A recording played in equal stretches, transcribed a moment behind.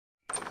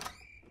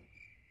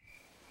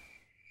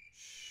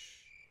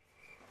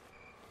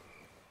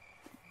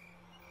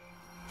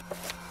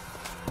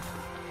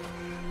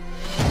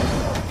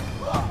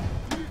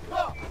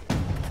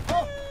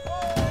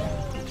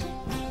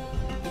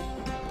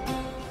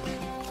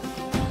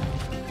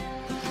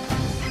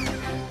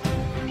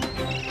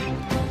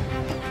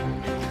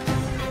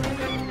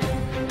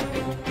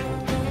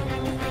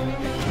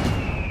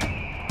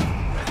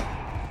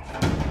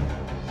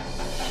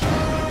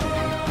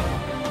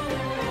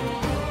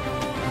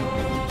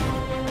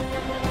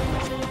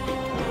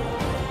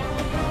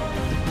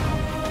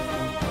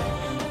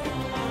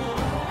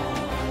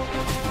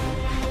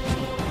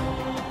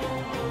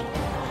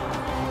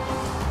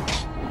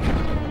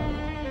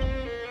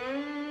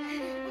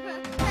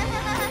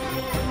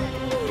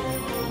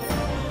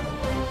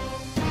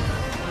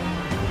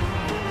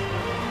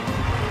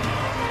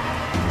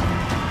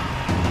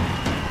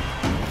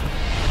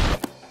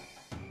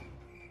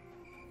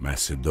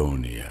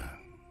Macedonia,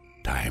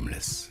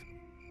 timeless.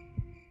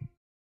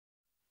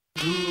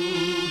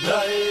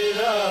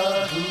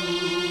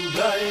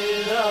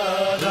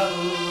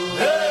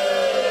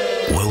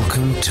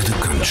 Welcome to the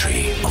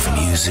country of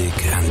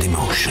music and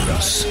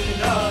emotions.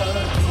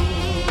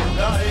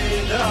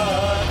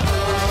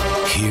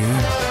 Here,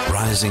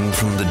 rising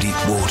from the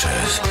deep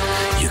waters,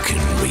 you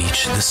can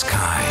reach the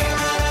sky.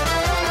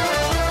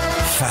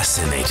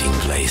 Fascinating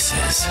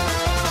places,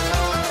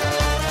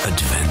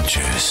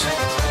 adventures,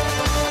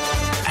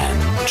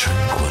 and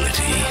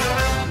tranquility.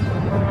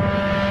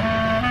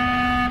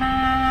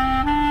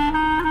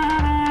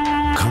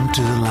 Come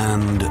to the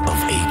land of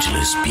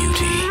ageless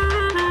beauty.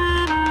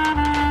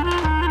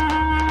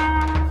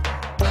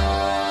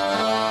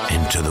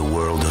 Enter the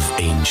world of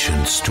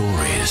ancient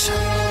stories.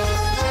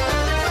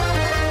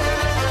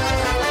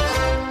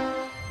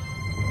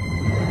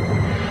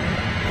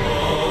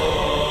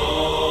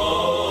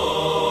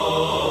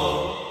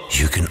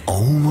 You can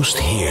almost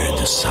hear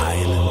the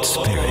silent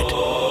spirit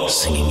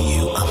singing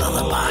you a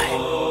lullaby.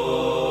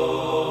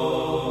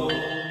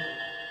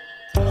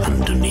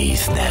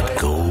 Underneath that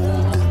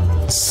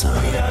golden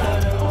sun.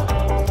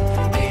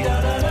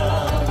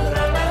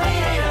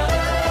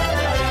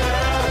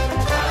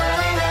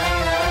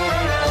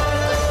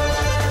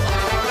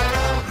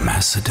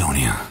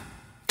 Macedonia,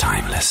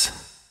 timeless.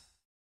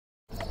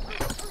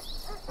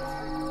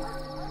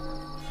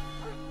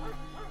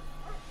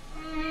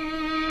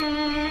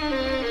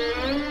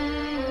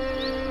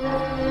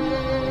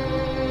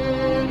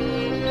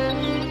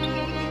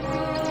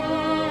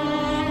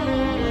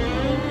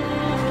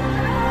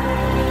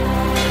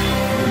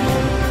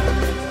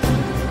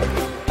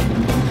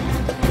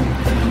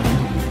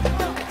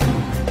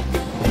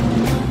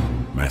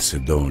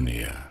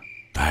 Macedonia,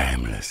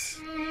 timeless.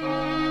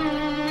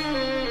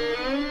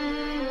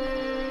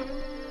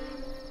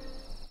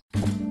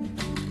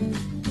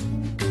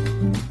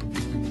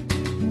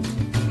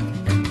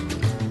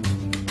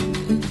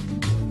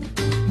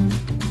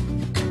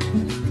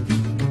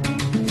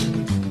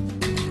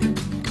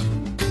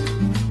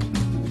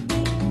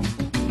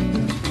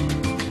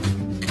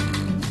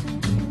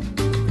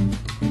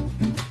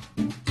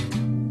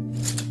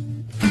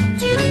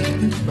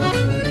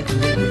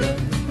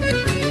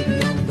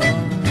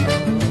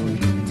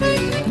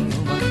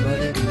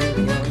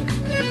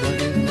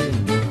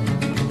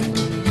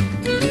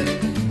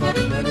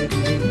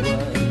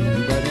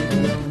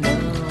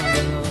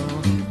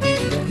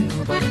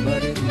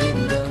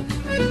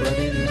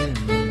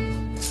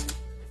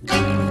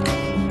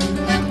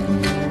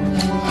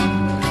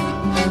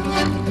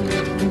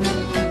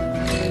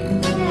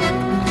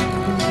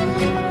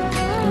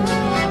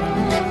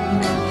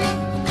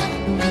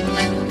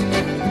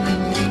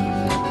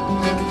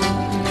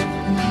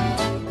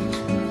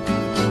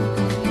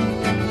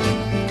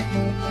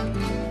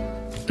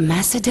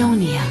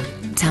 Macedonia,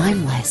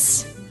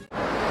 timeless.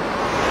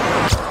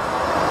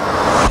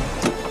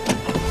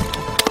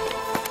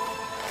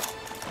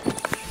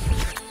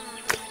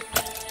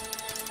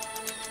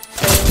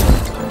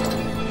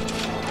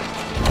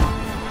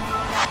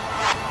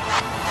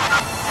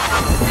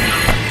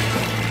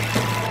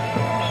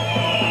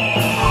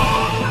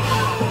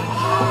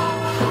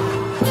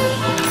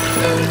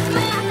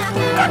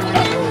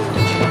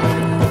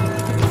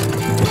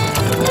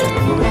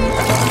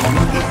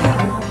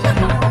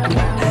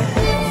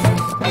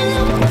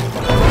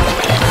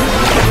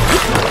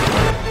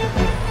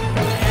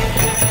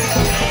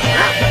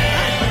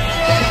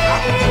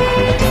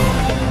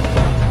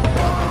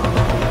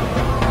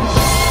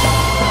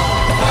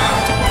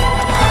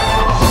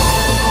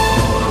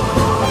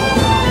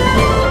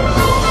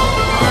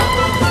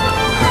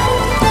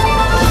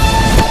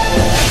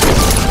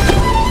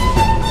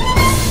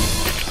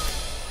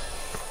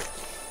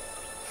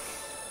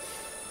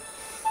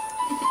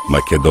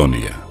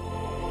 Makedonija,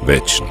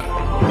 večna.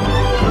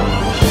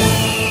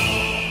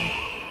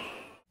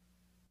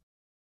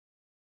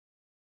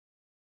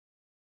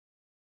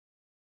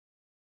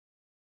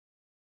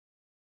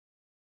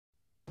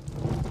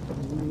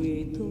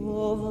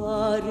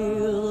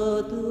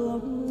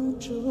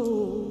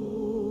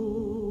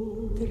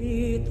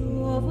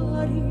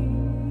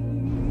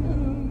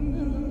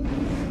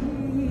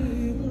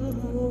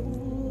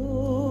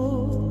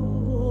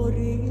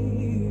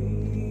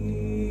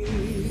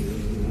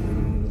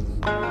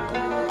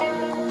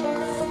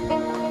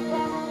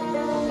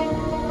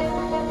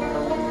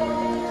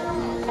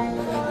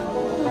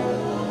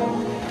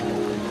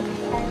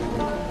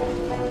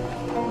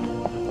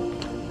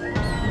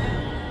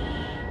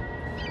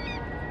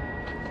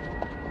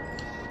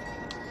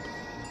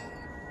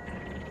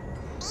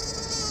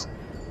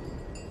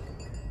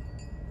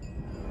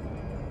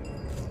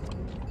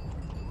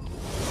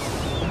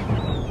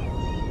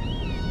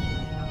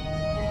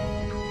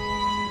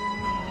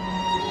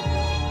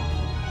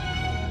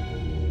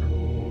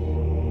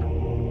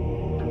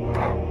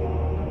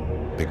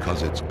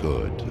 Because it's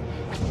good.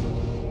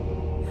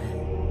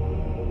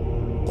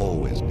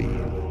 Always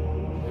been.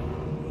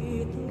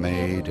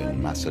 Made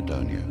in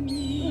Macedonia.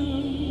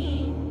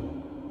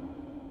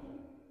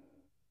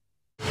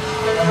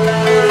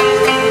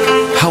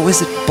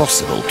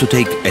 possible to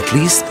take at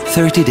least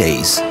 30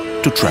 days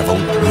to travel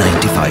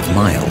 95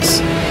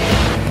 miles.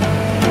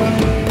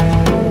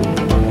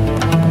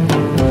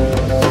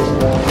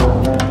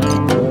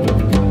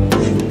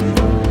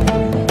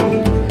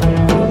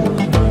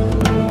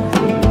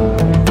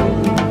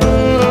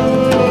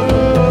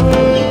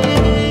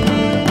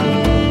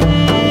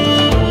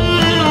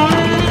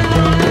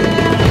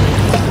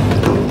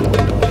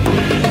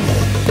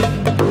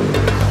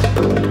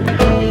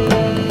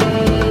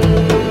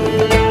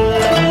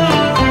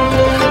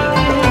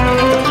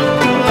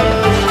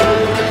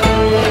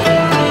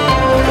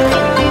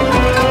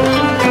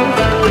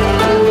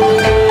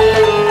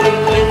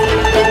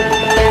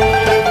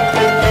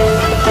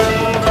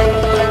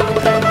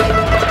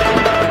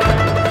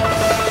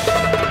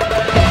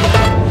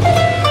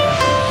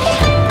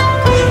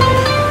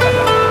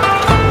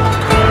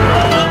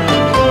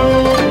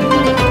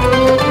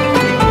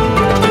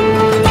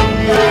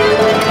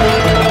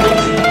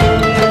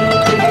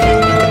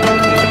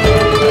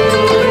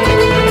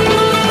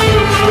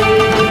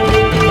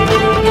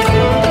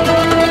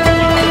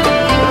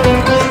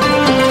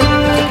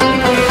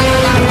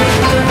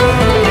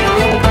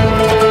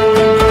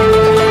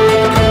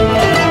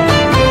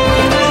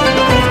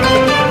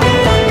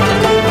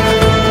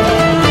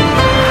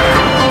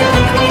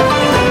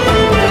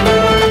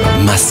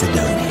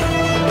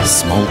 Macedonia,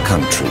 small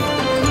country,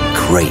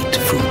 great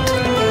food.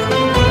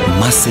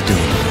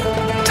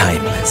 Macedonia,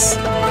 timeless.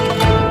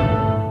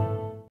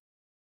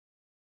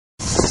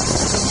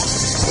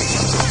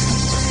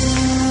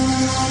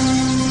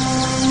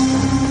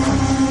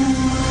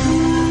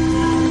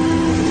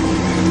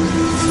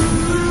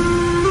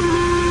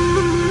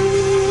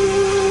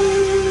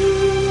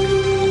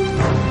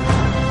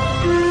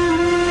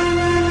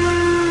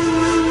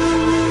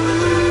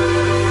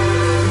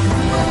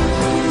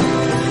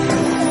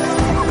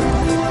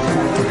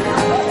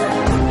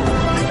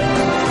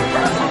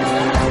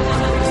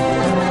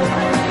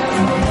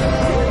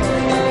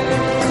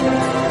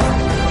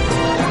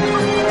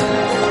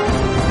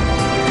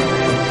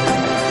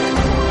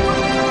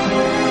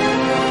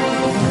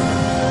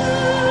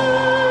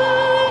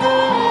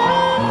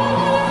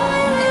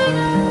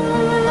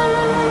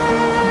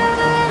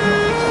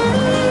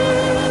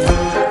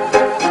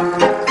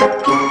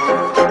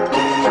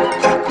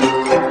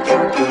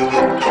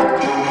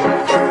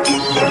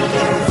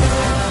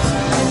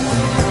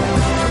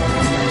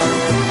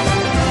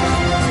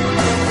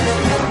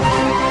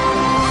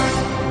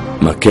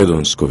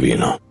 Makedonsko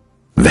vino,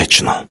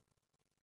 večno.